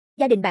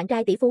Gia đình bạn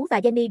trai tỷ phú và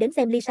Jennie đến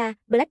xem Lisa,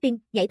 BLACKPINK,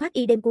 nhảy thoát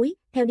y đêm cuối.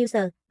 Theo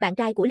News, bạn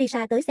trai của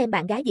Lisa tới xem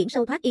bạn gái diễn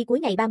show thoát y cuối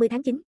ngày 30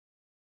 tháng 9.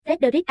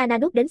 Frederick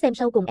Ananuk đến xem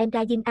show cùng em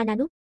trai Jin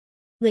Ananuk.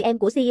 Người em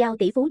của CEO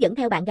tỷ phú dẫn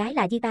theo bạn gái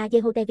là Gita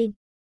Yehotevin.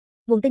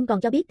 Nguồn tin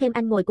còn cho biết thêm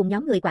anh ngồi cùng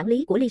nhóm người quản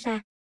lý của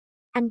Lisa.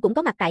 Anh cũng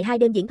có mặt tại 2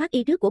 đêm diễn thoát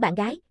y trước của bạn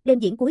gái, đêm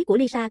diễn cuối của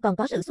Lisa còn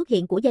có sự xuất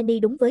hiện của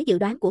Jennie đúng với dự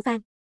đoán của fan.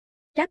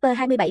 Rapper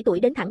 27 tuổi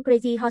đến thẳng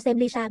Crazy Horse xem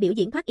Lisa biểu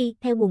diễn thoát y,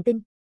 theo nguồn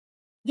tin.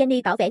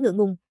 Jennie tỏ vẻ ngượng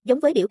ngùng, giống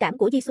với biểu cảm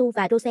của Jisoo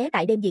và Rose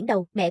tại đêm diễn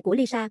đầu, mẹ của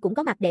Lisa cũng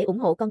có mặt để ủng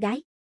hộ con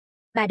gái.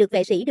 Bà được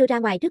vệ sĩ đưa ra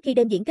ngoài trước khi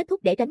đêm diễn kết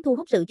thúc để tránh thu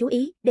hút sự chú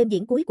ý. Đêm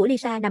diễn cuối của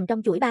Lisa nằm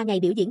trong chuỗi 3 ngày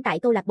biểu diễn tại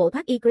câu lạc bộ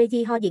thoát y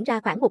Crazy Horse diễn ra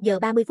khoảng 1 giờ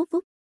 30 phút.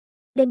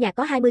 Đêm nhạc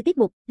có 20 tiết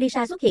mục,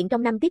 Lisa xuất hiện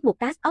trong 5 tiết mục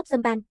Task of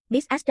Sampan,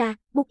 Miss Astra,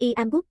 Book I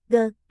Am Good,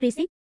 Girl,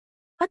 Receipt.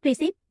 Hot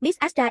Receipt, Miss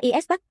Astra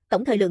IS Bắc,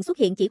 tổng thời lượng xuất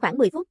hiện chỉ khoảng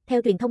 10 phút,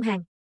 theo truyền thông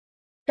Hàn.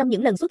 Trong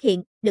những lần xuất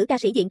hiện, nữ ca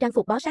sĩ diện trang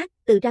phục bó sát,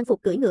 từ trang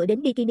phục cưỡi ngựa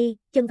đến bikini,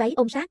 chân váy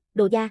ôm sát,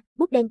 đồ da,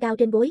 bút đen cao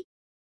trên gối.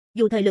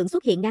 Dù thời lượng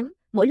xuất hiện ngắn,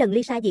 mỗi lần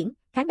Lisa diễn,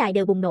 khán đài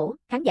đều bùng nổ,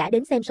 khán giả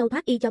đến xem show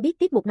thoát y cho biết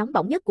tiết mục nóng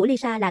bỏng nhất của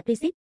Lisa là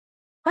Receipt.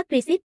 Hot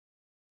Receipt.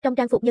 Trong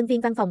trang phục nhân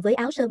viên văn phòng với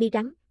áo sơ mi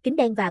trắng, kính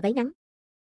đen và váy ngắn.